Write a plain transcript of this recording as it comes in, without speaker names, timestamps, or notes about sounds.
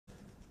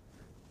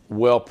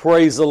Well,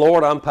 praise the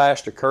Lord. I'm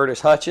Pastor Curtis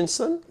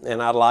Hutchinson,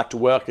 and I'd like to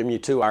welcome you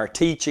to our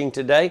teaching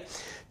today.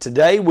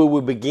 Today we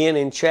will begin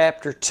in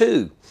chapter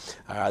 2.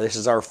 This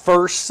is our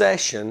first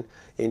session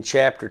in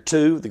chapter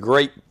 2, the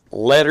great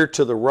letter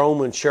to the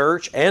Roman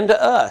church and to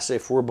us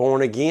if we're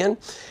born again.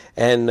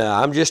 And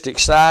I'm just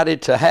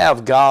excited to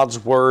have God's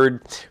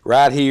Word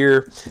right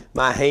here.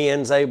 My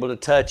hands able to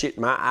touch it,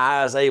 my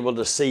eyes able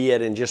to see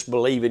it, and just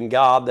believe in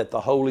God that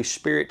the Holy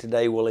Spirit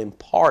today will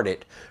impart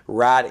it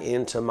right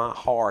into my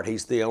heart.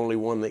 He's the only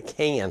one that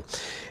can.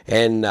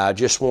 And I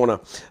just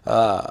want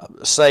to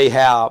say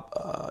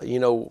how,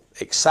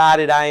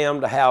 excited I am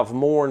to have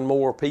more and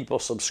more people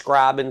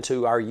subscribing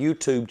to our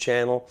YouTube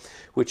channel,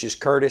 which is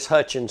Curtis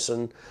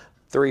Hutchinson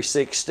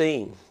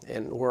 316,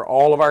 and where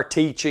all of our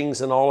teachings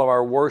and all of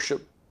our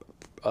worship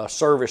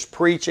service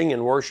preaching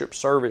and worship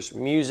service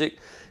music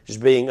is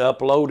being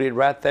uploaded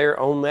right there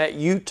on that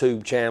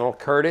YouTube channel,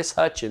 Curtis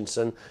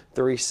Hutchinson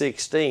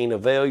 316.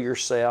 Avail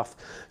yourself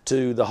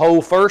to the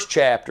whole first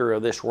chapter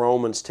of this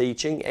Romans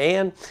teaching,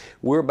 and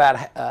we're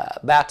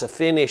about to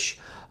finish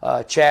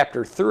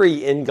chapter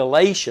 3 in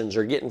Galatians,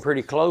 or getting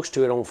pretty close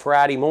to it, on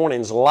Friday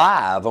mornings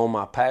live on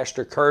my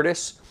Pastor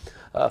Curtis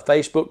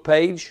Facebook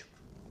page,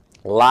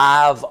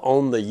 live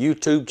on the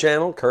YouTube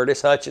channel,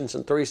 Curtis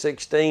Hutchinson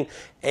 316,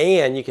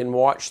 and you can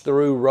watch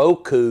through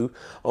Roku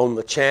on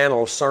the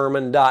channel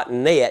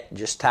sermon.net.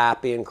 Just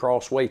type in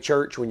Crossway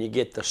Church when you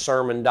get the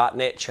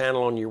sermon.net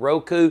channel on your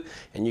Roku,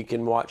 and you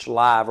can watch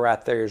live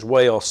right there as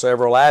well.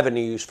 Several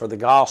avenues for the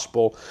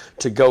gospel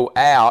to go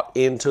out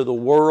into the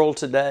world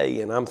today,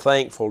 and I'm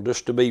thankful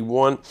just to be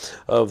one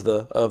of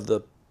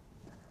the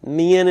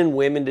men and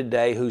women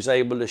today who's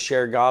able to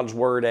share God's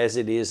Word as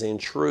it is in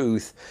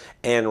truth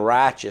and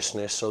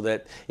righteousness, so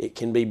that it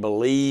can be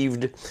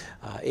believed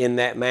in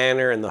that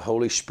manner and the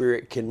Holy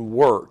Spirit can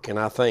work, and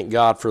I thank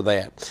God for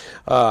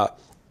that.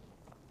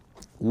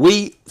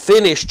 We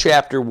finished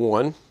chapter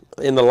 1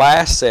 in the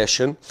last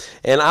session,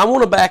 and I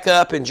want to back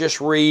up and just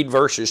read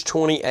verses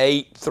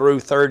 28 through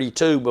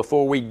 32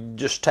 before we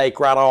just take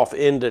right off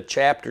into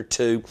chapter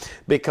 2,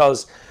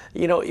 because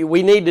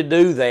we need to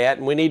do that,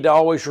 and we need to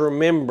always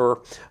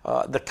remember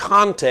the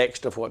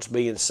context of what's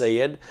being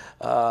said,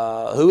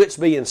 who it's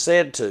being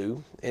said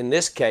to. In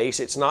this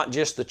case, it's not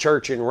just the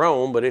church in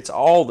Rome, but it's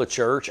all the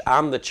church.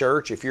 I'm the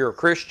church. If you're a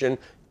Christian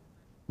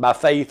by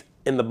faith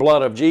in the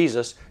blood of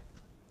Jesus,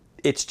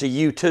 it's to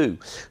you too.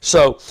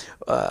 So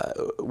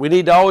we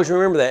need to always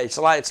remember that.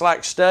 It's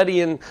like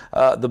studying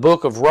the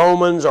book of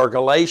Romans or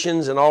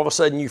Galatians, and all of a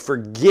sudden you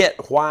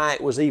forget why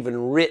it was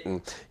even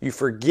written. You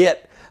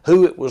forget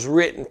who it was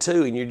written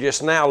to, and you're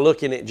just now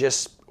looking at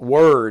just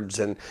words.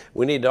 And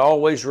we need to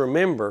always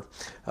remember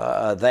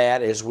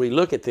that as we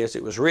look at this.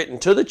 It was written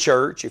to the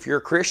church. If you're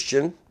a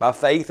Christian by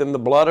faith in the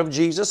blood of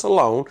Jesus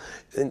alone,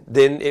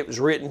 then it was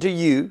written to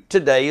you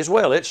today as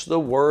well. It's the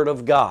Word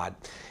of God.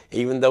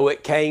 Even though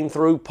it came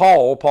through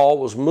Paul, Paul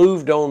was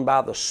moved on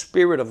by the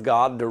Spirit of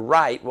God to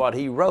write what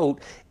he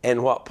wrote,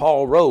 and what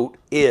Paul wrote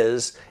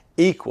is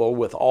equal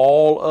with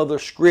all other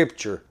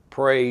Scripture.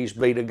 Praise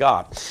be to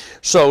God.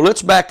 So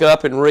let's back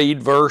up and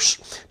read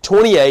verse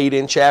 28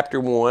 in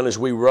chapter 1 as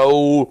we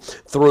roll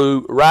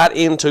through right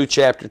into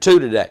chapter 2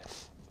 today.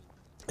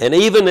 And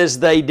even as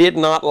they did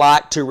not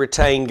like to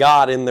retain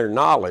God in their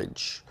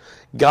knowledge,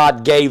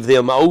 God gave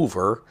them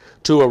over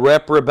to a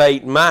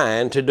reprobate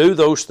mind to do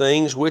those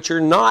things which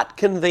are not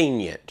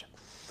convenient.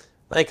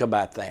 Think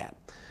about that.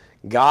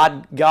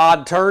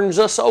 God turns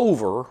us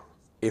over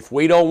if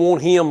we don't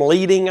want Him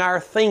leading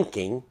our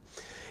thinking.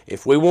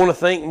 If we want to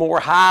think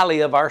more highly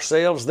of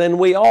ourselves than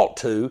we ought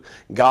to,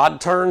 God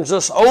turns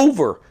us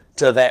over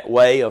to that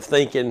way of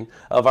thinking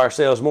of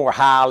ourselves more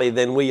highly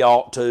than we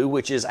ought to,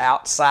 which is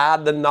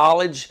outside the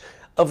knowledge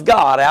of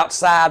God,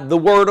 outside the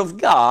Word of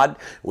God.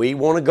 We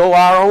want to go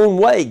our own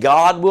way.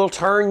 God will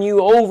turn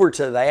you over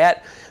to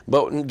that.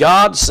 But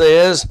God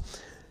says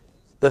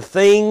the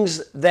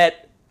things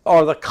that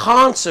are the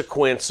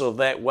consequence of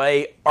that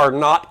way are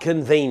not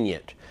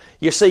convenient.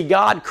 You see,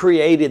 God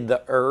created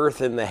the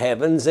earth and the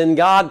heavens, and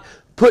God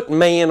put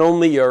man on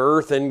the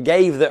earth and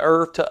gave the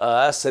earth to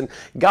us, and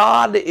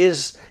God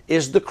is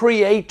the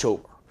creator.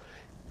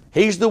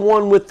 He's the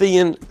one with the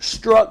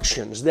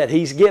instructions that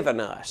He's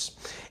given us.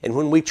 And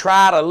when we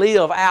try to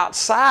live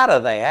outside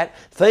of that,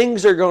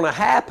 things are going to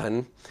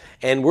happen,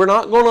 and we're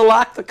not going to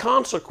like the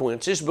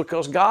consequences,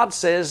 because God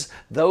says,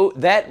 though,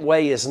 that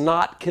way is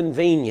not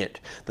convenient.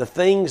 The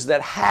things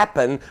that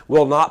happen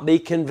will not be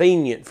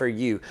convenient for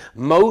you.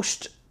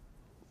 Most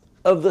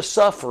all of the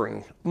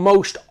suffering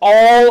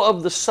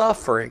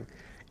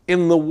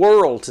in the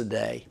world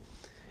today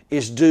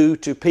is due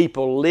to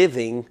people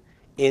living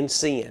in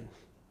sin.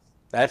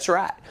 That's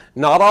right.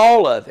 Not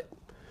all of it.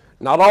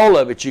 Not all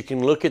of it. You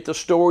can look at the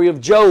story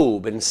of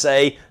Job and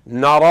say,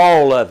 not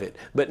all of it.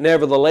 But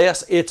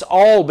nevertheless, it's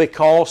all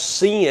because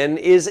sin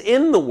is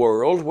in the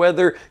world,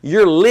 whether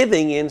you're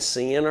living in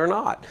sin or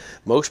not.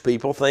 Most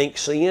people think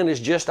sin is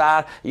just,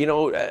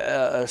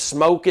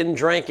 smoking,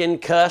 drinking,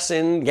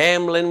 cussing,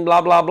 gambling,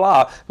 blah, blah,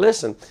 blah.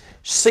 Listen,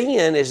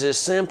 Sin is as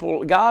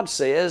simple, God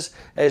says,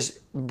 as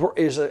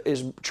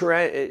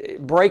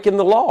breaking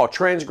the law,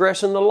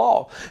 transgressing the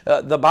law.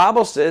 The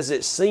Bible says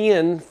that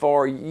sin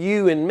for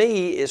you and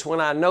me is when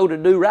I know to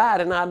do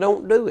right and I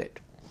don't do it.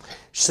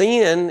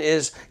 Sin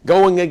is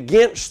going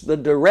against the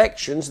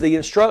directions, the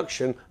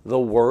instruction, the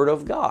Word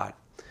of God.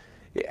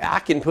 I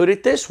can put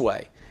it this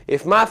way.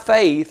 If my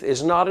faith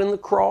is not in the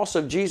cross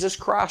of Jesus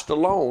Christ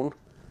alone,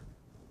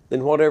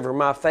 then whatever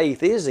my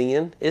faith is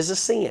in is a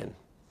sin.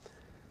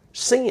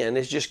 Sin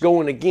is just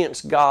going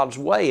against God's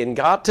way. And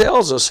God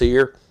tells us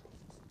here,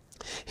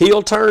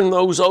 He'll turn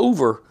those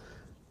over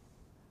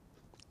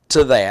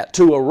to that,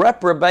 to a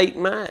reprobate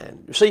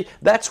mind. You see,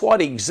 that's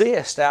what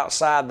exists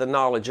outside the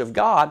knowledge of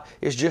God,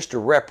 is just a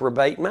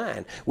reprobate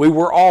mind. We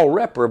were all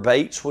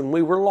reprobates when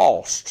we were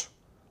lost.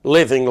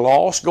 Living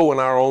lost, going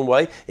our own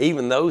way.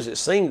 Even those that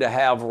seem to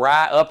have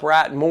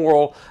upright,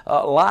 moral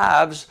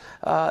lives,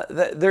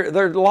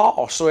 they're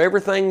lost. So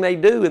everything they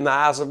do in the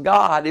eyes of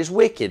God is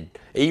wicked.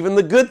 Even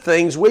the good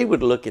things, we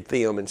would look at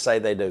them and say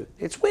they do.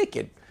 It's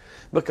wicked.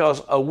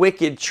 Because a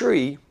wicked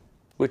tree,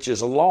 which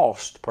is a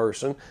lost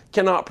person,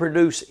 cannot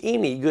produce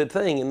any good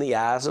thing in the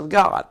eyes of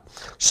God.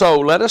 So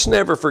let us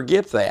never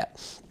forget that.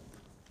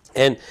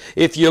 And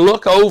if you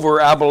look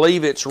over, I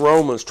believe it's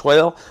Romans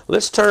 12.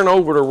 Let's turn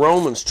over to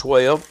Romans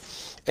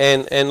 12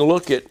 and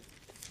look at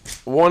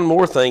one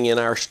more thing in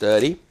our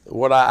study.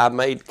 What I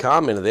made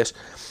comment of this.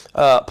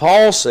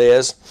 Paul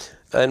says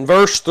in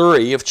verse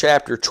 3 of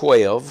chapter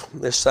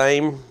 12, the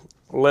same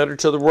letter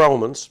to the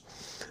Romans,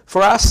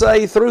 "For I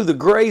say through the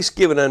grace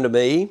given unto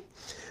me,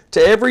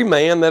 to every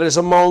man that is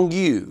among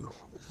you,"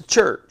 the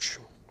church,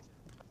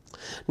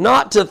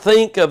 "not to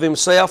think of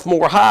himself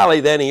more highly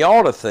than he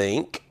ought to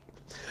think,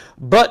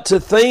 but to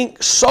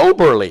think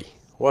soberly."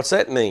 What's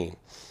that mean?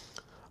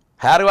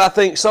 How do I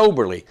think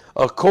soberly?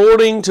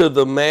 According to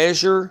the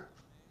measure,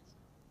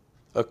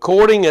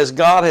 according as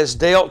God has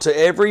dealt to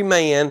every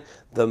man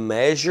the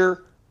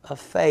measure of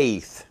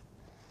faith.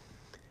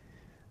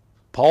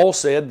 Paul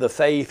said the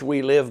faith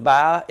we live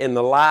by in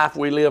the life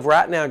we live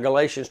right now,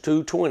 Galatians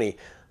 2:20.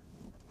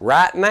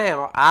 Right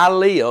now, I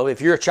live. If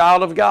you're a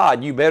child of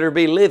God, you better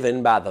be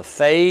living by the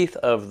faith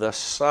of the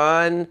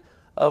Son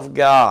of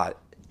God.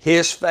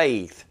 His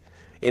faith,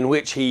 in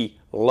which He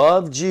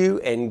loved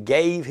you and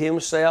gave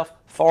Himself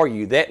for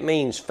you. That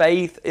means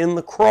faith in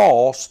the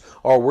cross,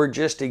 or we're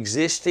just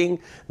existing,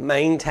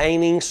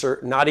 maintaining,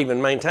 not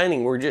even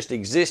maintaining, we're just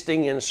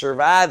existing and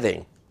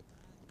surviving.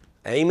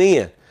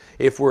 Amen.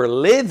 If we're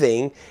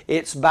living,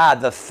 it's by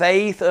the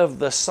faith of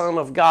the Son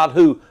of God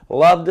who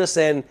loved us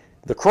and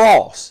the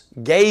cross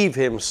gave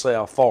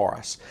Himself for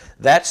us.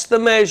 That's the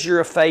measure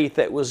of faith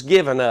that was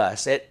given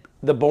us at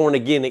the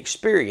born-again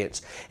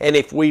experience. And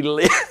if we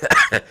live,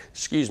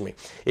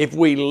 if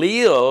we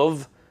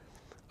live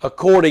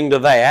according to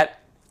that,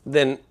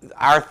 then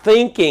our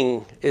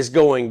thinking is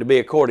going to be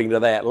according to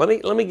that.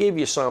 Let me give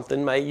you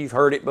something. Maybe you've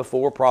heard it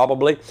before,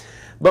 probably.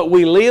 But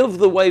we live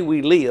the way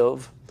we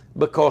live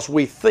because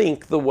we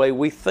think the way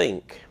we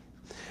think.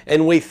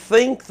 And we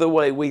think the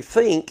way we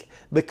think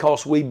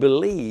because we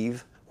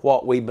believe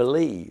what we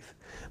believe.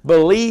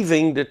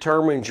 Believing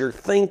determines your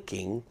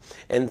thinking,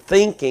 and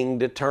thinking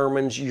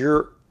determines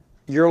your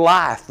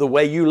life, the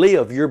way you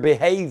live, your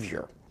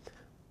behavior.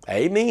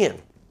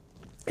 Amen.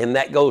 And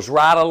that goes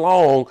right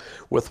along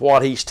with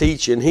what he's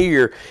teaching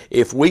here.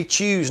 If we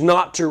choose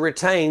not to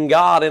retain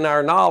God in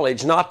our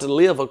knowledge, not to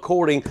live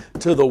according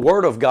to the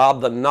Word of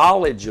God, the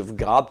knowledge of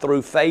God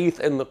through faith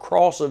in the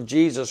cross of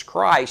Jesus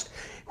Christ,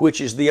 which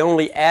is the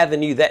only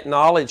avenue that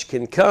knowledge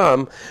can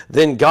come,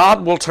 then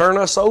God will turn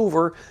us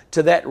over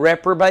to that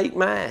reprobate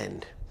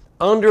mind.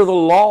 Under the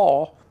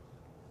law,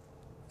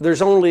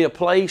 there's only a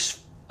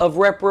place of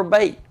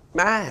reprobate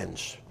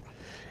minds.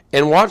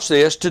 And watch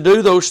this, to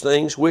do those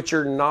things which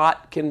are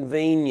not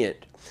convenient.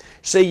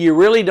 See, you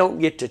really don't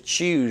get to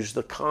choose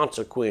the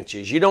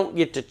consequences. You don't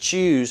get to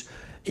choose,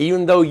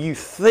 even though you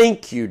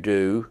think you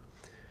do.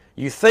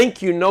 You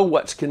think you know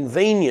what's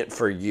convenient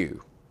for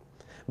you.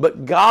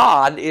 But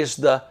God is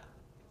the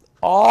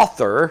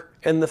author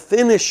and the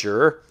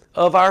finisher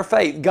of our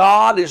faith.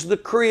 God is the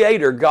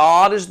creator.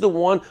 God is the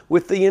one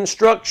with the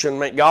instruction.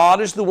 God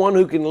is the one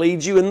who can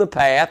lead you in the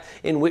path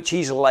in which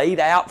He's laid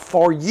out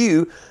for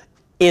you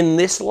in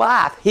this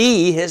life.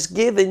 He has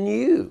given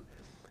you.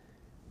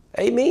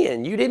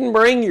 Amen. You didn't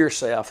bring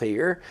yourself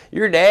here.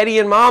 Your daddy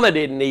and mama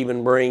didn't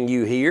even bring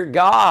you here.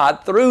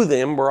 God, through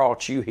them,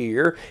 brought you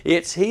here.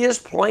 It's His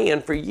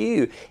plan for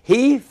you.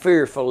 He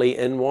fearfully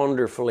and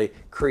wonderfully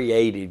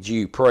created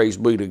you. Praise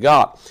be to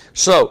God.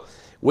 So,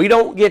 we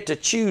don't get to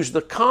choose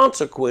the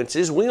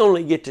consequences. We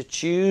only get to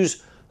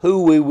choose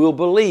who we will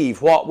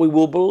believe, what we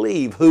will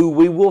believe, who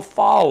we will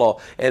follow,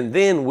 and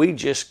then we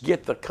just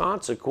get the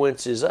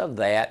consequences of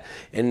that.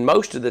 And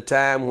most of the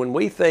time when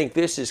we think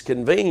this is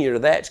convenient or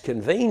that's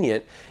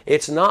convenient,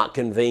 it's not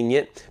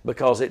convenient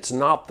because it's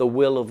not the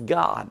will of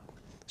God.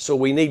 So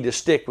we need to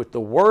stick with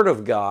the Word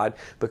of God,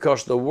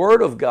 because the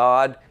Word of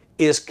God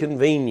is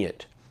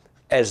convenient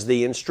as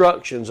the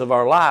instructions of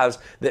our lives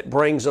that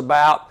brings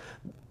about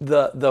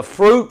the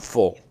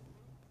fruitful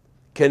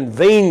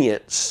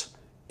convenience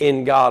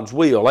in God's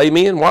will.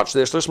 Amen? Watch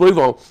this. Let's move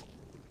on.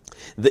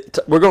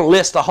 We're going to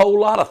list a whole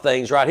lot of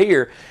things right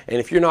here, and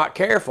if you're not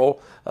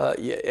careful,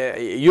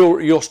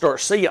 you'll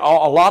start seeing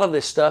a lot of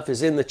this stuff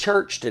is in the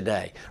church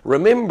today.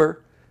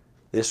 Remember,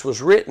 this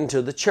was written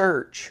to the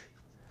church,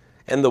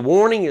 and the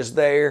warning is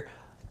there.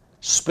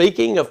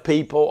 Speaking of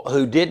people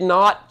who did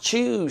not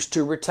choose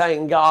to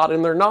retain God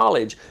in their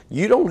knowledge,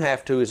 you don't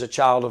have to as a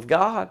child of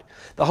God.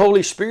 The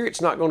Holy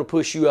Spirit's not going to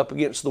push you up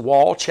against the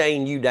wall,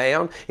 chain you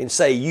down, and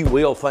say you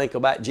will think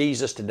about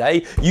Jesus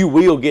today. You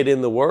will get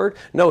in the Word.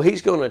 No,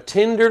 He's going to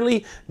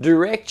tenderly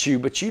direct you,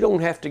 but you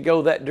don't have to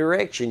go that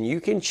direction.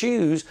 You can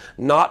choose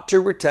not to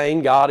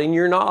retain God in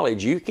your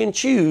knowledge. You can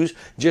choose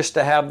just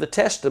to have the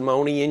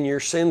testimony in your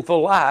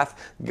sinful life.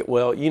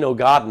 Well, you know,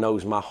 God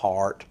knows my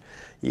heart.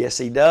 Yes,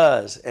 He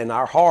does. And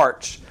our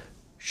hearts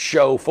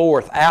show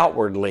forth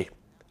outwardly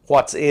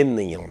what's in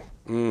them.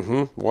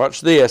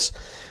 Watch this.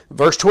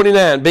 Verse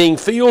 29, being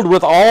filled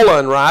with all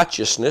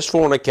unrighteousness,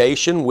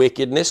 fornication,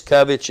 wickedness,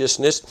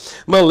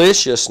 covetousness,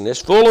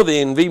 maliciousness, full of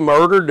envy,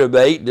 murder,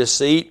 debate,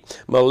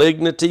 deceit,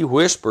 malignity,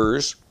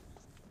 whispers,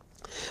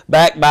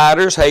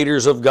 backbiters,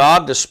 haters of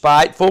God,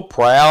 despiteful,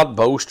 proud,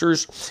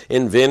 boasters,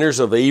 inventors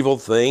of evil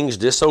things,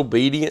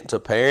 disobedient to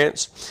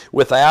parents,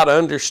 without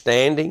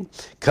understanding,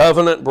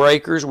 covenant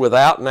breakers,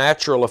 without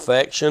natural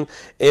affection,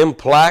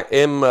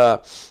 implacable,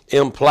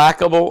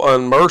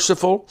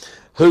 unmerciful,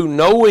 who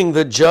knowing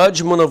the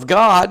judgment of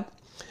God,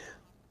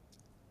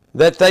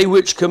 that they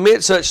which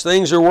commit such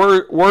things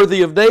are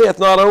worthy of death,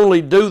 not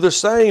only do the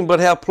same, but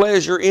have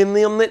pleasure in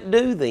them that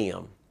do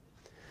them.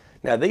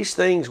 Now, these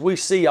things we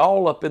see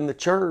all up in the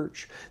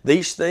church.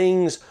 These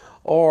things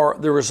are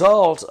the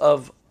result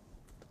of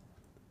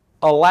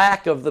a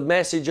lack of the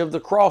message of the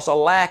cross, a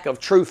lack of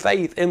true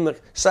faith in the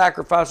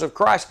sacrifice of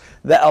Christ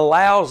that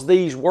allows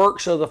these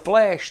works of the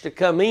flesh to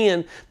come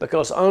in,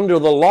 because under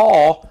the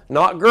law,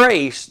 not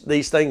grace,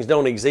 these things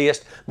don't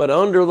exist, but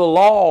under the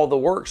law, the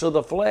works of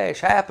the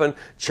flesh happen.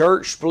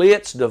 Church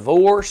splits,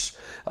 divorce,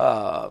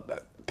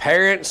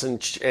 parents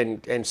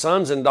and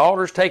sons and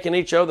daughters taking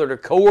each other to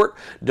court,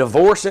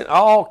 divorcing,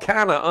 all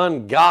kind of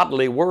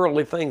ungodly,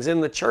 worldly things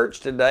in the church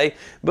today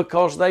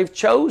because they've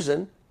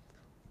chosen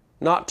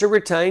not to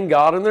retain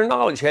God in their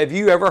knowledge. Have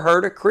you ever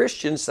heard a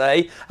Christian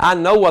say, I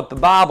know what the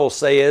Bible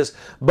says,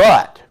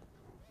 but?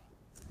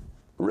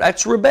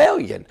 That's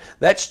rebellion.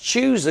 That's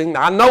choosing,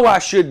 I know I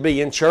should be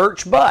in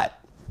church,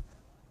 but.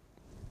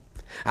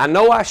 I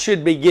know I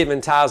should be giving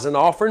tithes and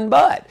offering,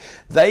 but.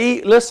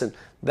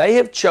 They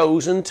have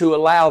chosen to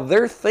allow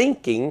their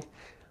thinking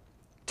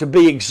to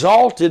be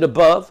exalted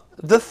above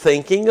the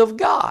thinking of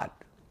God.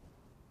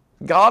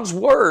 God's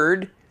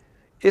Word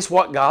is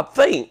what God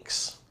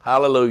thinks.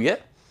 Hallelujah.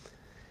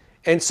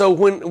 And so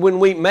when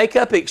we make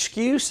up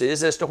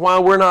excuses as to why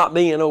we're not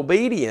being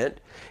obedient,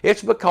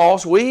 it's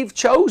because we've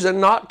chosen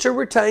not to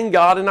retain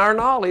God in our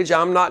knowledge.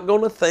 I'm not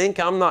going to think,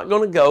 I'm not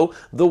going to go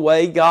the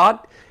way God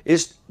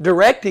is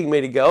directing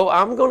me to go.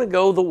 I'm going to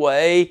go the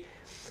way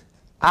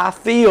I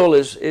feel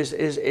is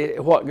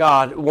what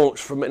God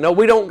wants from me. No,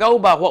 we don't go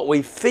by what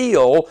we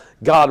feel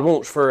God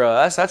wants for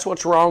us. That's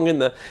what's wrong in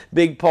the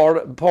big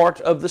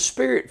part of the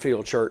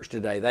Spirit-filled church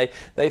today.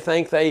 They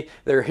think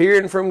they're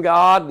hearing from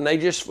God, and they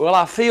just, well,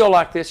 I feel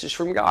like this is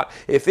from God.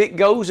 If it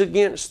goes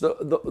against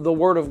the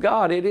Word of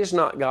God, it is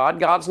not God.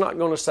 God's not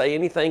going to say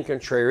anything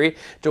contrary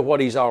to what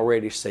He's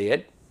already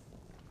said.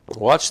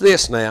 Watch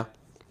this now.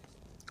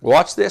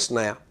 Watch this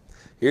now.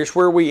 Here's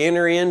where we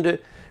enter into,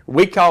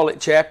 we call it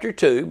chapter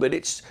 2, but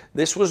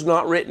this was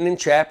not written in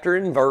chapter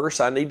and verse.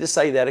 I need to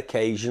say that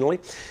occasionally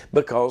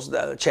because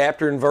the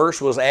chapter and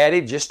verse was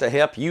added just to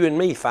help you and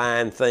me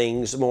find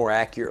things more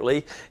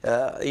accurately.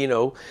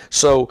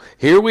 So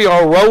here we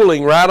are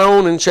rolling right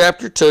on in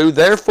chapter 2.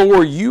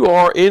 Therefore you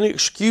are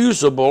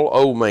inexcusable,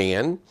 O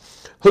man,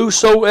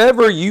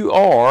 whosoever you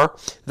are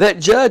that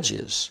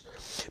judges.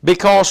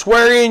 Because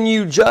wherein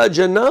you judge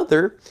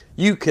another,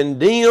 you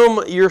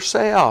condemn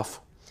yourself.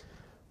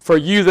 For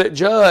you that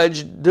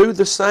judge do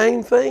the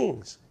same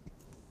things.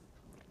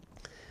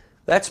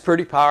 That's a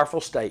pretty powerful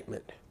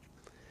statement.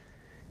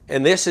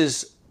 And this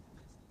is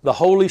the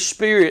Holy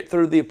Spirit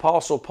through the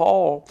Apostle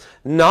Paul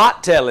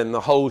not telling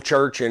the whole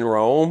church in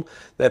Rome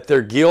that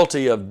they're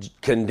guilty of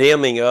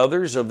condemning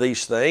others of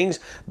these things,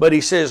 but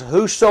he says,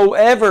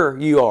 whosoever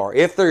you are,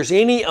 if there's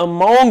any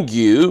among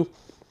you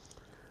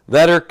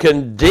that are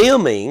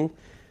condemning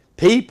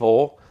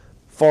people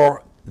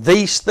for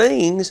these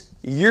things,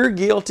 you're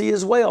guilty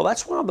as well.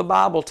 That's what the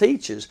Bible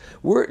teaches.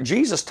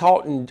 Jesus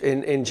taught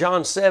in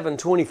John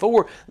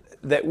 7:24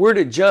 that we're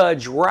to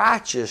judge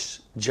righteous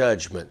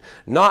judgment,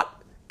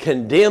 not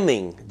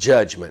condemning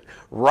judgment,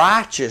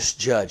 righteous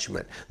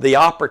judgment, the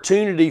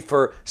opportunity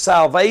for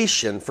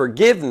salvation,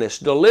 forgiveness,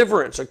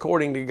 deliverance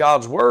according to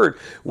God's Word.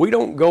 We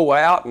don't go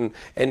out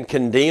and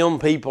condemn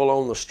people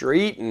on the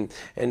street and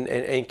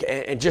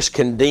just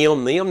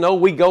condemn them. No,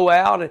 we go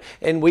out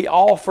and we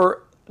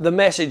offer the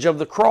message of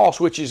the cross,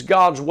 which is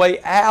God's way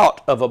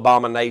out of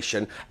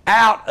abomination,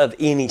 out of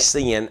any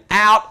sin,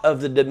 out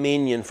of the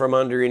dominion from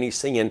under any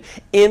sin,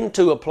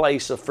 into a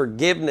place of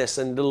forgiveness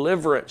and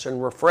deliverance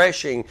and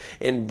refreshing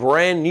and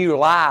brand new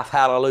life.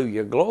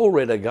 Hallelujah.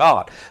 Glory to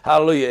God.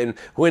 Hallelujah.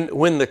 And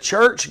when the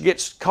church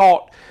gets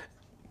caught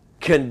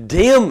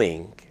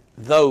condemning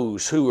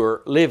those who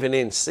are living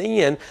in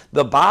sin,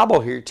 the Bible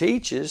here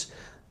teaches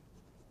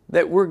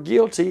that we're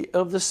guilty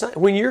of the same.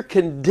 When you're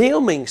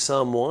condemning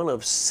someone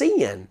of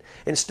sin,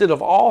 instead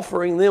of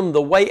offering them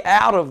the way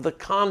out of the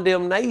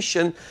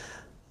condemnation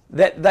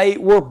that they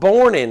were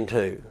born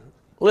into.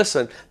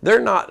 Listen, they're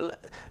not,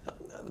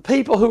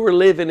 people who are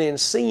living in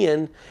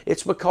sin,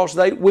 it's because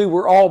we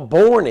were all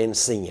born in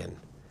sin.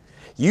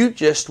 You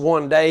just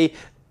one day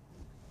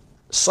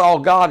saw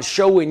God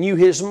showing you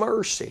His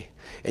mercy.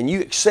 And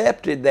you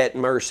accepted that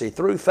mercy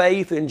through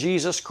faith in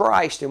Jesus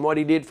Christ and what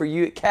He did for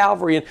you at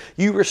Calvary. And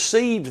you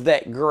received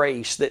that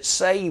grace that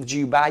saved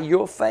you by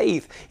your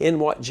faith in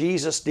what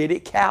Jesus did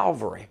at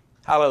Calvary.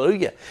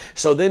 Hallelujah.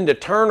 So then to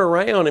turn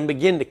around and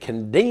begin to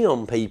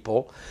condemn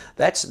people,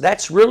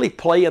 that's really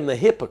playing the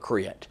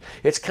hypocrite.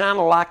 It's kind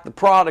of like the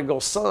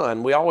prodigal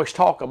son. We always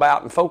talk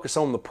about and focus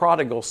on the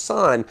prodigal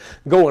son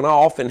going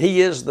off, and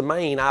he is the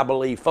main, I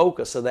believe,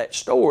 focus of that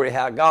story,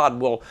 how God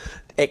will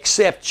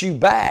accept you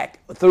back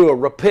through a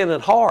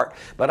repentant heart.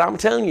 But I'm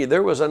telling you,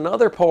 there was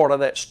another part of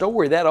that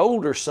story, that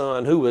older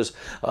son who was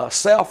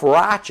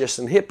self-righteous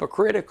and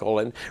hypocritical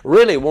and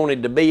really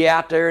wanted to be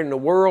out there in the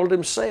world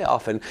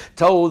himself, and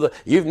told,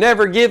 you've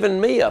never given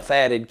me a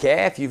fatted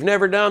calf, you've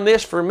never done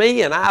this for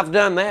me, and I've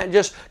done that.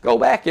 Just go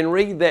back and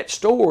read that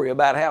story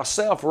about how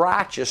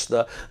self-righteous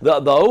the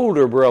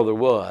older brother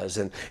was,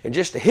 and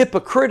just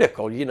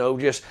hypocritical,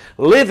 just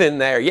living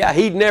there. Yeah,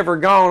 he'd never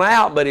gone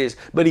out, but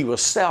he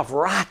was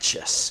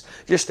self-righteous.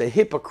 Just a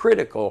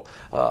hypocritical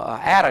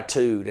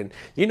attitude. And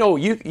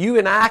you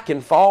and I can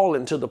fall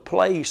into the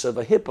place of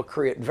a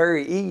hypocrite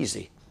very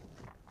easy.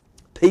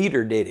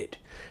 Peter did it.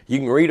 You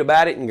can read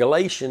about it in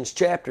Galatians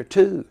chapter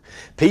 2.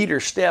 Peter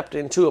stepped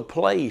into a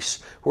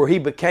place where he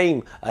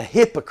became a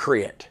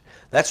hypocrite.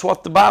 That's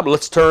what the Bible,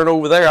 let's turn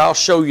over there. I'll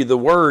show you the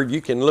word. You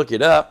can look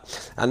it up.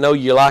 I know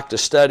you like to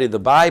study the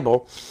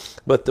Bible,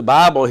 but the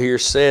Bible here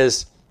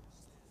says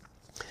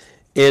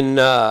in,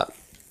 let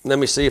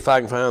me see if I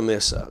can find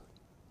this up.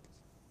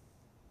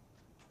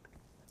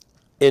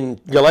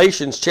 In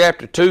Galatians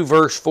chapter 2,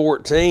 verse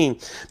 14,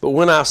 but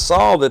when I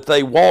saw that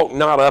they walked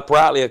not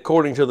uprightly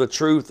according to the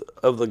truth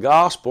of the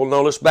gospel.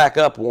 No, let's back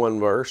up one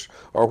verse.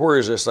 Or where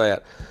is this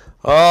at?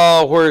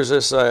 Oh, where is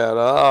this at?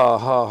 Oh,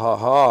 ha, ha,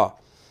 ha.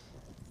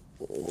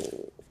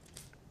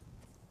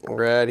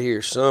 Right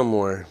here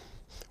somewhere.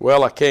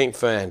 Well, I can't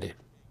find it.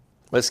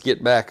 Let's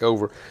get back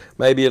over.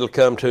 Maybe it'll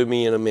come to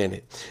me in a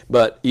minute.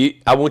 But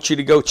I want you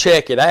to go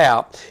check it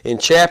out. In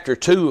chapter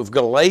 2 of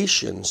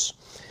Galatians,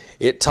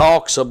 it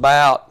talks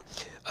about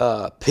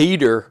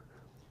Peter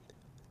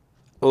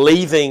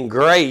leaving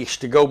grace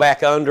to go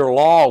back under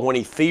law when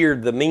he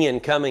feared the men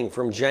coming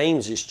from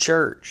James's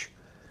church.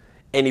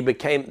 And he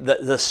became,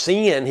 the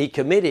sin he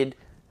committed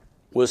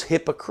was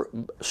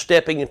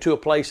stepping into a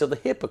place of the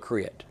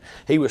hypocrite.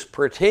 He was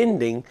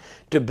pretending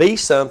to be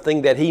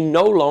something that he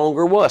no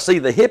longer was. See,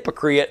 the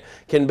hypocrite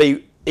can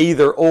be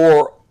either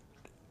or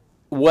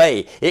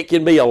way. It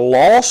can be a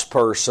lost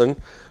person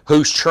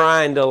who's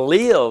trying to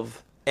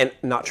live, and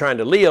not trying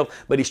to live,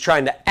 but he's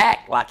trying to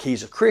act like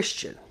he's a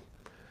Christian.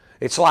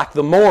 It's like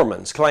the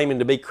Mormons claiming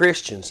to be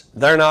Christians.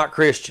 They're not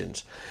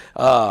Christians.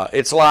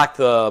 It's like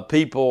the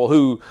people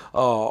who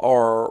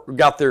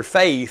got their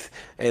faith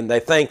and they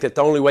think that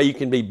the only way you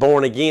can be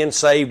born again,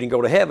 saved, and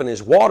go to heaven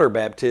is water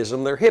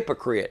baptism. They're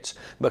hypocrites,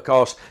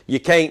 because you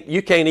can't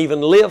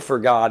even live for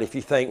God if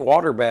you think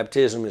water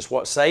baptism is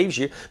what saves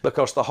you,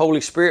 because the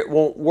Holy Spirit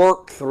won't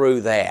work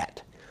through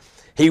that.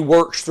 He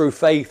works through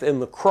faith in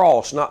the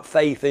cross, not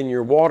faith in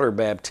your water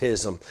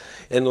baptism,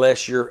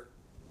 unless your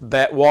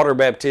water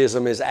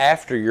baptism is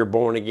after your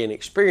born again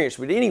experience.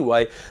 But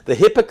anyway, the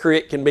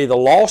hypocrite can be the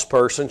lost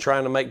person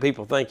trying to make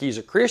people think he's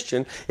a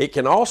Christian. It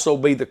can also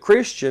be the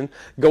Christian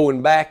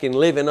going back and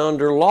living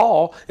under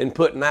law and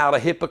putting out a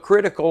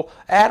hypocritical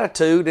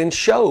attitude and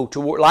show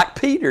toward, like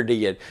Peter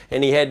did,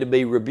 and he had to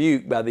be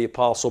rebuked by the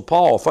Apostle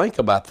Paul. Think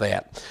about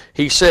that.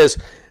 He says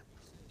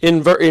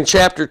in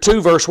chapter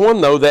 2, verse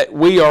 1, though, that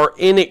we are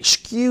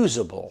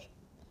inexcusable.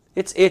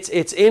 It's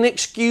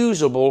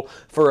inexcusable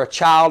for a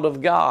child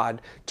of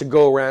God to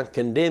go around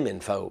condemning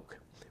folk.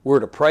 We're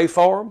to pray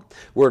for them,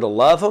 we're to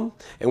love them,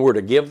 and we're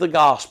to give the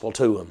gospel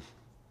to them.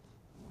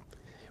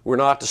 We're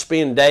not to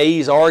spend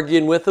days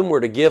arguing with them. We're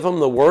to give them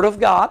the Word of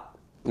God,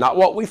 not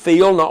what we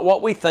feel, not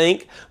what we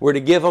think. We're to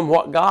give them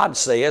what God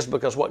says,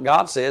 because what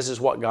God says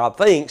is what God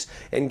thinks,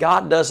 and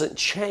God doesn't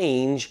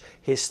change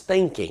His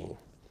thinking.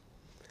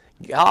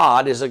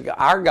 God is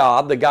our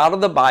God, the God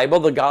of the Bible,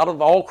 the God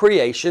of all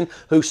creation,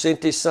 who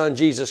sent His Son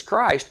Jesus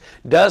Christ,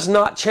 does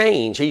not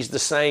change. He's the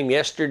same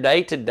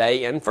yesterday,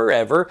 today, and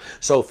forever.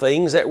 So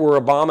things that were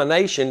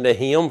abomination to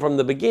Him from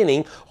the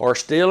beginning are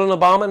still an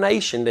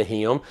abomination to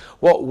Him.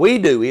 What we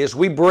do is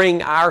we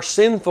bring our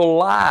sinful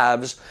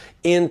lives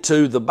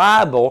into the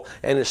Bible,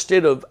 and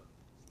instead of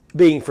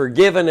being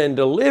forgiven and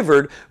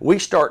delivered, we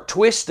start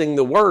twisting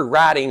the word,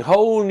 writing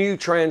whole new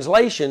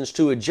translations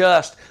to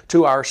adjust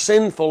to our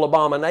sinful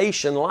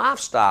abomination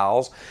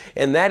lifestyles,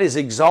 and that is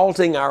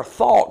exalting our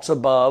thoughts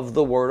above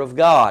the Word of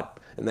God.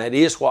 And that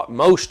is what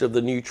most of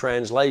the new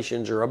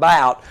translations are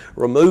about,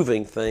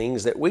 removing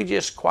things that we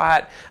just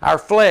our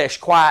flesh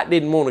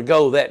didn't want to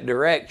go that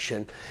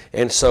direction.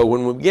 And so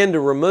when we begin to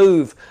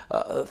remove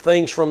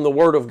things from the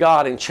Word of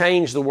God and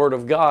change the Word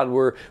of God,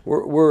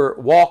 we're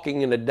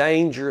walking in a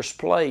dangerous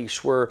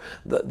place where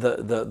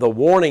the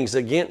warnings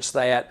against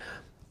that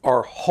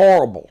are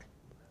horrible.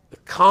 The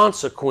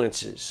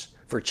consequences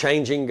for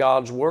changing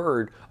God's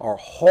Word are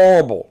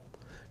horrible.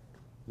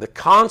 The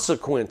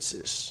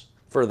consequences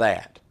for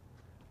that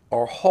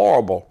are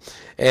horrible,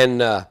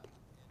 and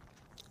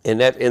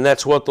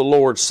that's what the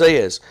Lord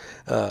says.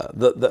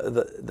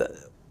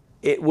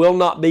 It will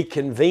not be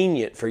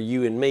convenient for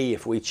you and me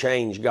if we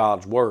change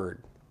God's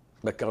Word,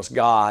 because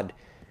God,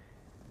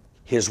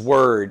 His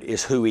Word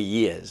is who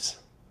He is.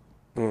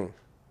 And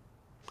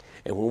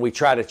when we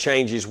try to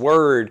change His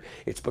Word,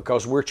 it's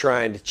because we're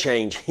trying to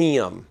change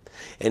Him.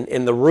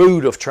 And the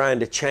root of trying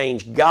to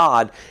change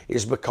God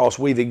is because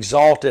we've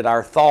exalted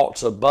our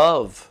thoughts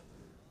above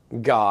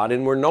God,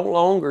 and we're no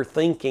longer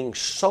thinking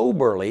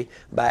soberly,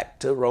 back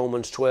to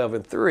Romans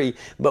 12:3,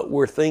 but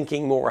we're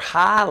thinking more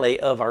highly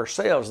of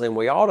ourselves than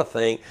we ought to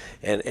think.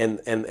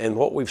 And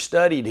what we've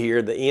studied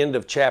here, the end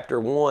of chapter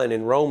 1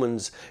 in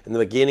Romans and the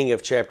beginning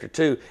of chapter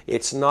 2,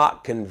 it's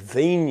not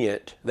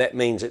convenient. That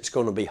means it's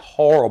going to be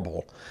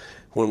horrible.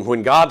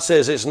 When God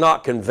says it's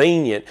not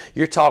convenient,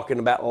 you're talking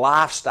about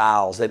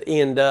lifestyles that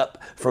end up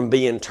from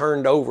being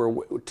turned over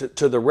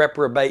to the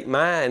reprobate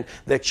mind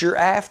that you're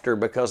after,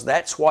 because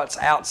that's what's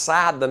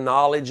outside the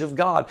knowledge of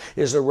God,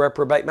 is a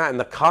reprobate mind. And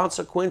the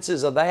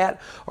consequences of that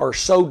are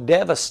so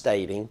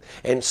devastating,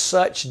 and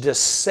such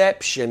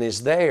deception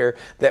is there,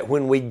 that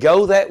when we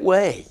go that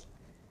way,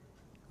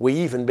 we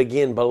even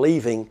begin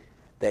believing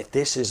that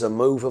this is a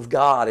move of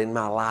God in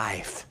my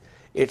life.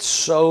 It's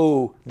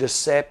so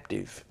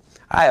deceptive.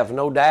 I have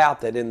no doubt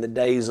that in the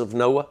days of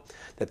Noah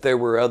that there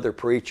were other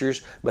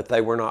preachers, but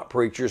they were not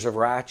preachers of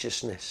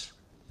righteousness.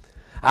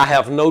 I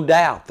have no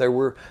doubt there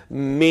were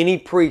many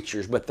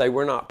preachers, but they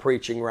were not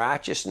preaching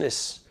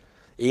righteousness.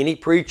 Any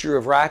preacher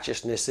of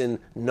righteousness in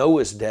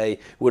Noah's day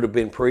would have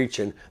been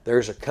preaching,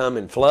 there's a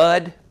coming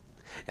flood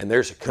and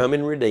there's a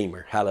coming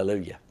Redeemer.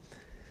 Hallelujah.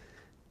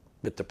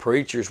 But the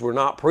preachers were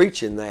not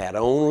preaching that,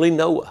 only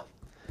Noah.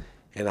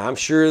 And I'm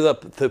sure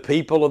the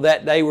people of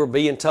that day were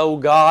being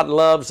told God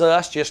loves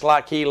us just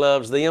like He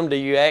loves them. Do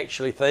you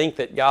actually think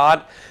that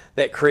God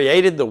that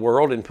created the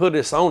world and put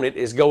us on it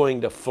is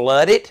going to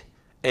flood it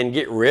and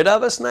get rid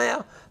of us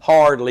now?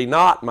 Hardly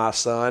not, my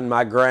son,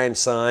 my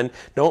grandson.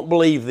 Don't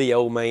believe the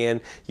old man.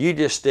 You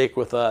just stick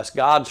with us.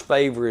 God's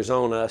favor is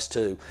on us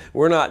too.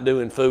 We're not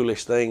doing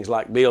foolish things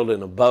like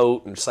building a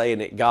boat and saying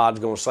that God's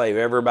going to save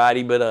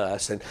everybody but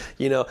us. And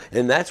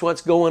and that's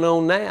what's going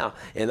on now.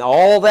 And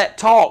all that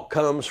talk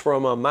comes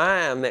from a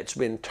mind that's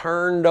been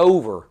turned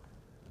over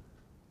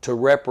to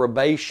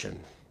reprobation,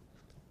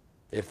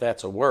 if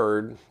that's a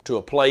word, to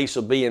a place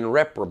of being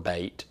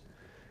reprobate,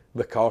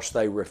 because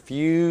they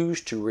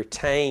refuse to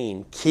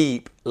retain,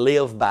 keep,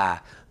 live by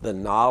the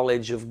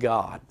knowledge of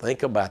God.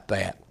 Think about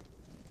that.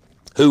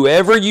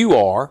 Whoever you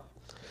are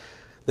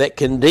that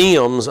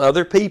condemns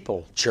other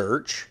people,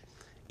 church,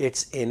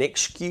 it's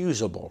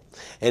inexcusable.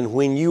 And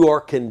when you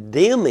are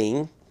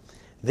condemning,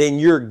 then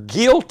you're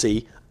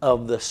guilty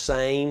of the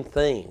same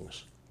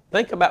things.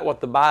 Think about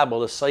what the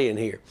Bible is saying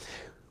here.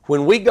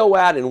 When we go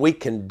out and we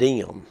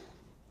condemn,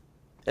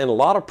 and a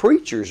lot of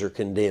preachers are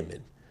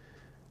condemning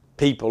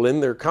people in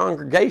their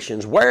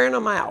congregations, wearing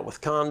them out with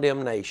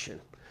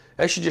condemnation.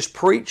 They should just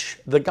preach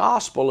the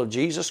gospel of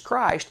Jesus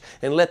Christ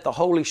and let the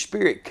Holy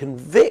Spirit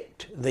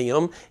convict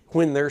them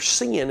when there's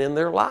sin in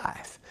their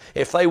life.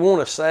 If they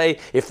want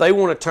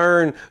to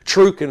turn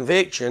true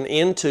conviction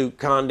into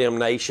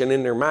condemnation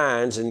in their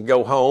minds and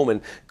go home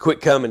and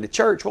quit coming to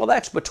church, well,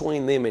 that's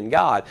between them and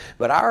God.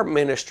 But our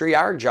ministry,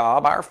 our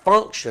job, our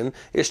function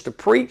is to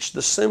preach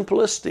the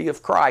simplicity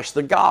of Christ,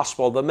 the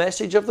gospel, the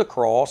message of the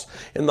cross,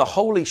 and the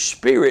Holy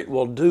Spirit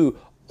will do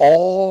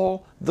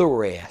all the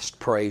rest.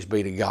 Praise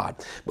be to God.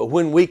 But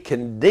when we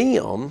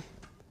condemn,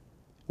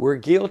 we're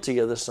guilty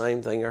of the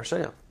same thing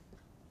ourselves.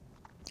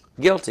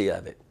 Guilty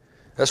of it.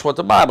 That's what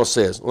the Bible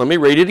says. Let me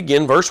read it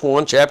again, verse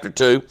 1, chapter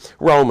 2,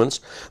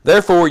 Romans.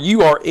 Therefore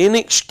you are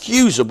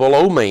inexcusable,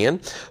 O man,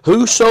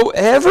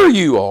 whosoever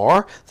you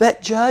are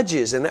that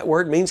judges. And that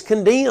word means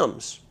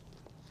condemns.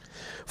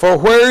 For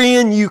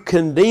wherein you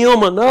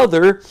condemn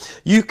another,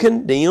 you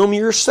condemn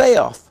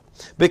yourself.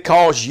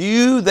 because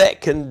you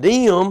that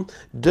condemn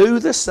do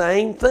the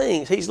same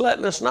things. He's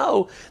letting us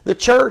know the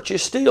church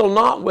is still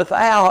not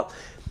without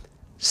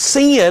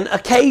sin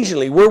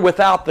occasionally. We're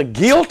without the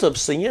guilt of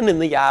sin in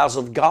the eyes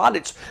of God.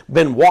 It's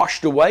been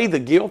washed away, the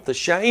guilt, the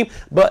shame.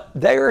 But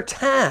there are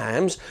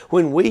times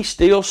when we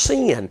still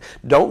sin.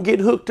 Don't get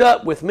hooked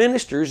up with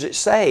ministers that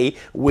say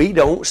we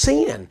don't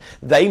sin.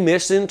 They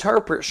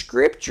misinterpret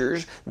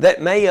scriptures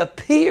that may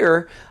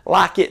appear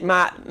like it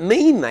might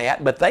mean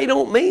that, but they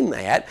don't mean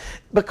that,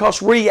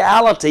 because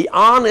reality,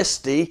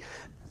 honesty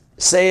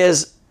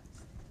says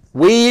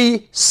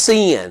we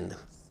sin.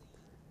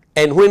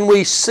 And when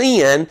we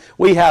sin,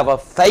 we have a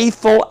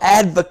faithful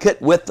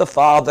advocate with the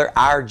Father,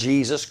 our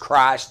Jesus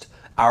Christ,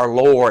 our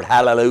Lord.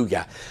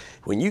 Hallelujah.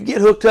 When you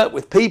get hooked up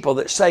with people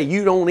that say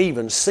you don't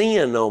even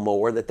sin no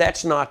more,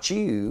 that's not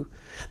you,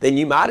 then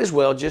you might as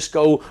well just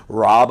go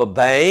rob a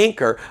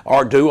bank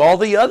or do all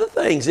the other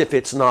things if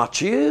it's not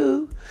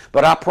you.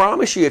 But I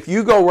promise you, if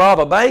you go rob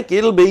a bank,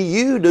 it'll be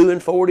you doing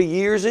 40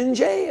 years in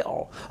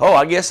jail. Oh,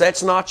 I guess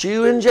that's not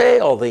you in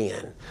jail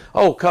then.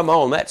 Oh, come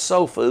on, that's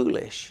so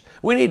foolish.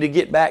 We need to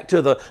get back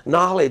to the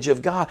knowledge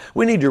of God.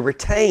 We need to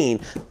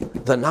retain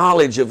the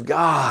knowledge of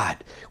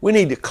God. We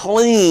need to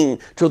cling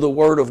to the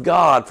Word of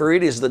God, for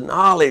it is the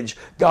knowledge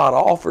God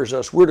offers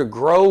us. We're to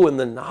grow in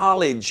the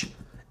knowledge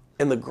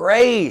and the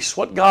grace,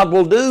 what God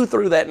will do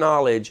through that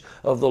knowledge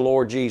of the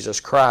Lord Jesus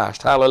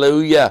Christ.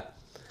 Hallelujah.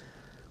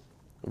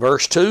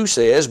 Verse 2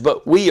 says,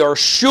 "But we are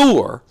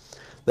sure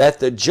that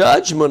the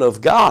judgment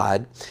of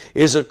God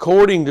is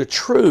according to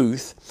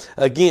truth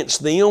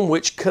against them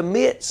which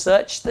commit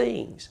such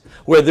things."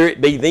 Whether it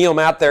be them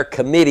out there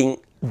committing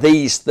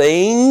these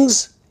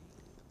things,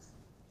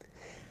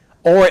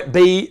 or it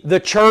be the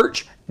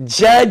church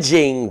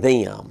judging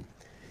them.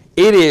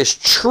 It is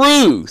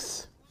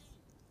truth,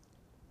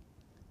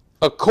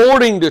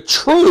 according to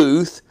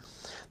truth,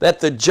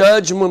 that the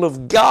judgment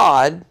of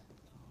God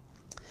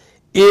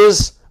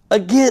is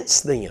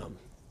against them.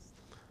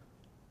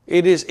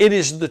 It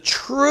is the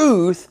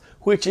truth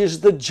which is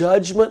the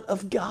judgment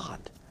of God.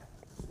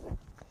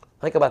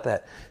 Think about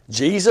that.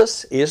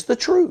 Jesus is the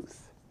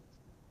truth.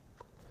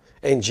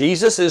 And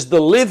Jesus is the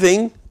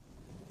living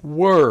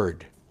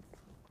Word.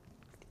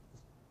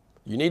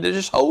 You need to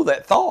just hold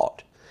that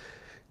thought.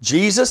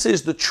 Jesus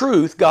is the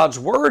truth, God's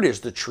Word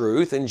is the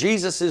truth, and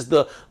Jesus is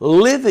the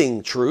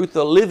living truth,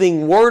 the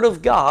living Word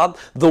of God,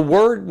 the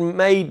Word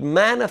made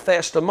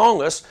manifest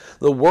among us.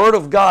 The Word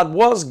of God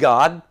was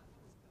God,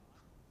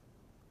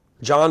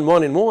 John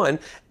 1:1,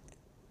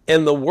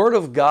 and the Word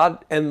of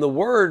God and the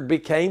Word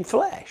became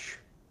flesh.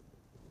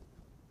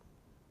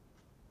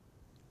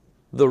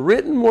 The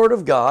written Word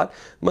of God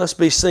must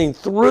be seen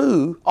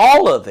through,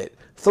 all of it,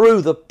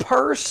 through the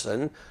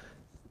person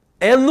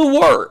and the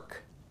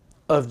work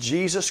of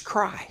Jesus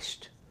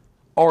Christ,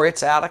 or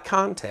it's out of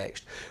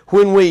context.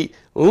 When we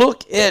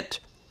look at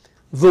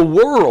the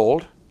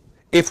world,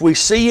 if we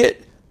see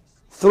it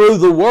through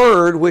the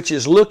Word, which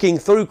is looking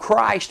through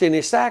Christ and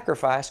His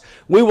sacrifice,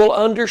 we will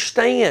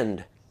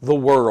understand the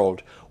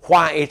world,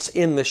 why it's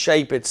in the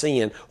shape it's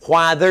in,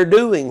 why they're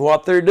doing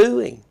what they're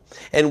doing.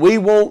 And we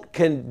won't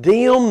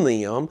condemn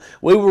them.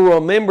 We will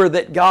remember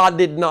that God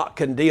did not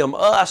condemn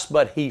us,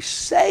 but He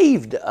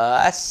saved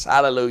us.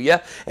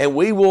 Hallelujah. And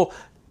we will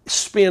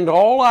spend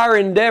all our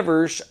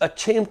endeavors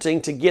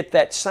attempting to get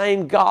that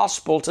same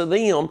gospel to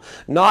them,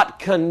 not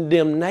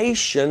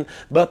condemnation,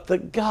 but the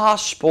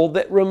gospel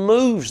that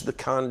removes the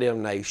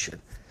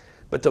condemnation.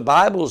 But the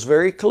Bible is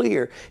very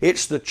clear.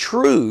 It's the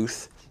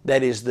truth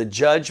that is the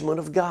judgment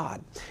of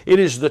God. It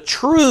is the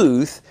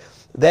truth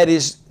that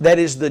is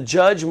the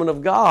judgment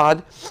of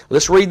God.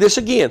 Let's read this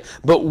again.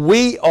 But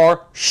we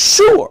are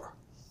sure.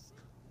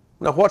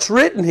 Now what's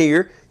written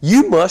here,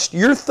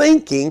 your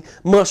thinking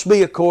must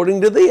be according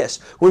to this.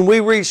 When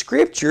we read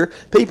Scripture,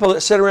 people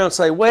that sit around and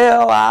say,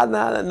 well,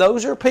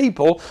 those are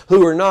people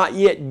who are not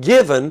yet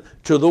given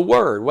to the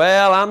Word.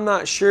 Well, I'm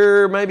not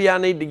sure, maybe I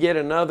need to get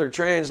another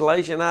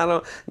translation.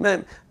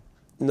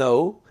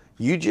 No,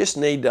 you just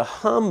need to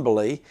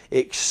humbly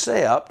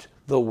accept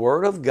the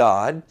Word of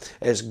God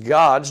as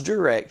God's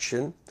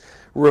direction,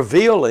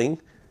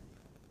 revealing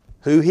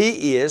who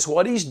He is,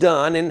 what He's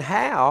done, and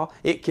how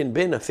it can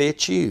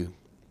benefit you.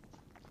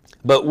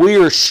 But we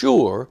are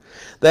sure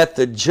that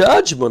the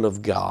judgment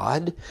of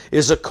God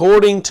is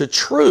according to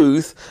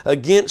truth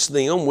against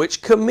them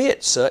which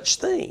commit such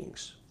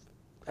things.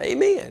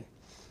 Amen.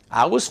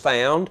 I was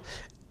found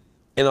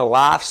in a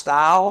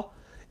lifestyle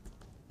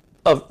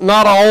of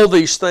not all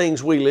these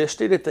things we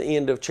listed at the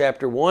end of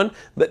chapter 1,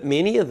 but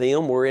many of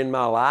them were in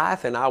my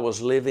life, and I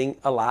was living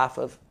a life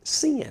of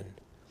sin.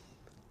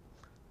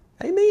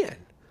 Amen.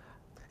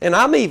 And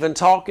I'm even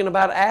talking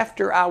about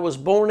after I was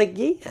born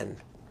again,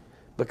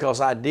 because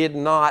I did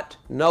not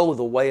know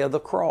the way of the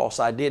cross.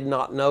 I did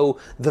not know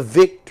the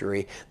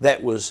victory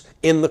that was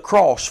in the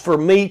cross for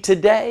me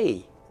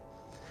today.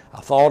 I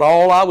thought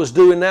all I was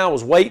doing now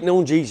was waiting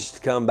on Jesus to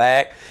come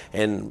back,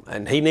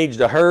 and He needs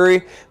to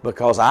hurry,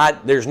 because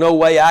there's no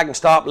way I can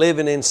stop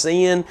living in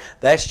sin.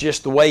 That's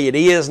just the way it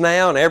is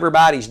now, and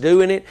everybody's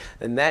doing it.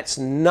 And that's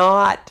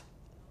not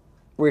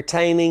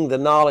retaining the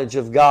knowledge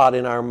of God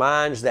in our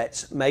minds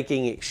that's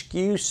making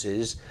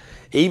excuses.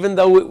 Even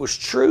though it was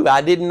true,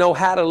 I didn't know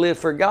how to live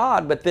for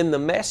God, but then the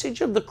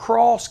message of the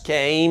cross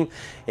came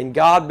and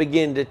God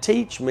began to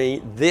teach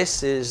me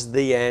this is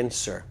the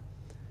answer.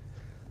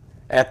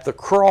 At the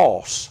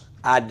cross,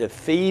 I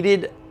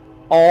defeated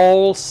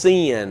all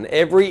sin,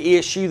 every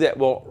issue that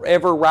will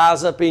ever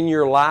rise up in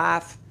your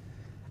life.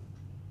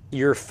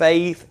 Your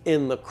faith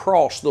in the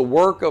cross, the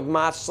work of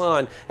my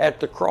Son at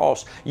the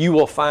cross, you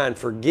will find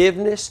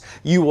forgiveness,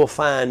 you will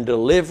find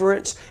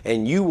deliverance,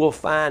 and you will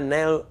find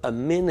now a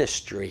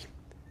ministry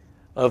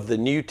of the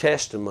New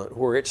Testament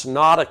where it's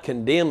not a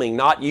condemning,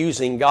 not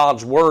using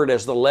God's Word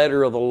as the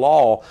letter of the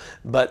law,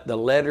 but the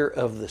letter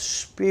of the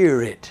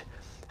Spirit.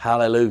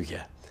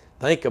 Hallelujah.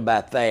 Think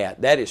about that.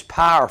 That is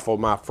powerful,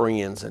 my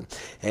friends.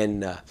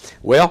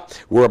 Well,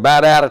 we're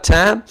about out of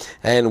time,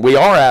 and we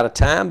are out of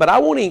time, but I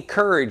want to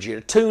encourage you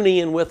to tune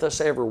in with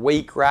us every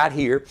week right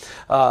here.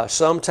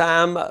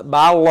 Sometime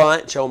by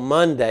lunch on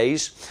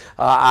Mondays,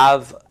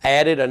 I've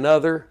added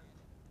another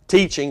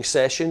teaching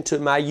session to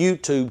my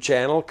YouTube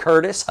channel,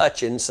 Curtis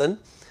Hutchinson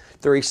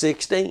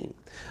 316.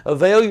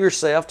 Avail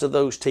yourself to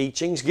those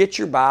teachings. Get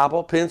your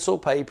Bible, pencil,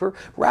 paper.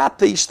 Write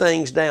these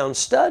things down.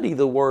 Study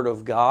the Word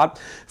of God.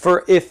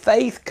 For if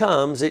faith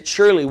comes, it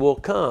surely will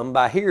come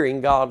by hearing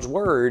God's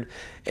Word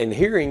and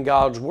hearing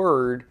God's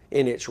Word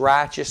in its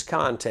righteous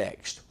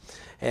context.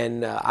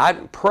 And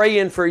I'm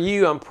praying for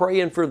you. I'm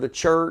praying for the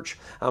church.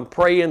 I'm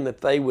praying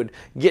that they would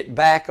get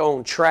back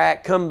on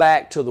track, come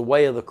back to the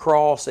way of the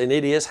cross, and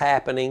it is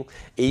happening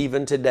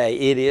even today.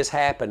 It is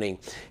happening.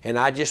 And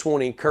I just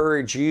want to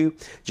encourage you,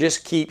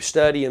 just keep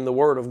studying the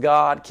Word of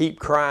God, keep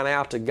crying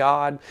out to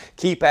God,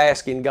 keep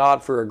asking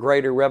God for a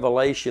greater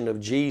revelation of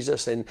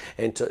Jesus, and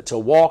to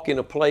walk in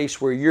a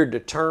place where you're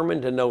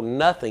determined to know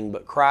nothing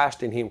but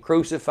Christ and Him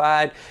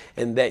crucified,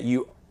 and that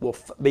you will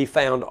be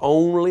found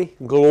only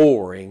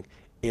glorying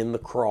in the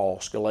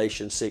cross,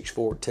 Galatians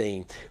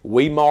 6:14.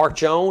 We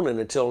march on, and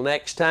until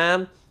next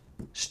time,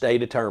 stay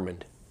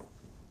determined.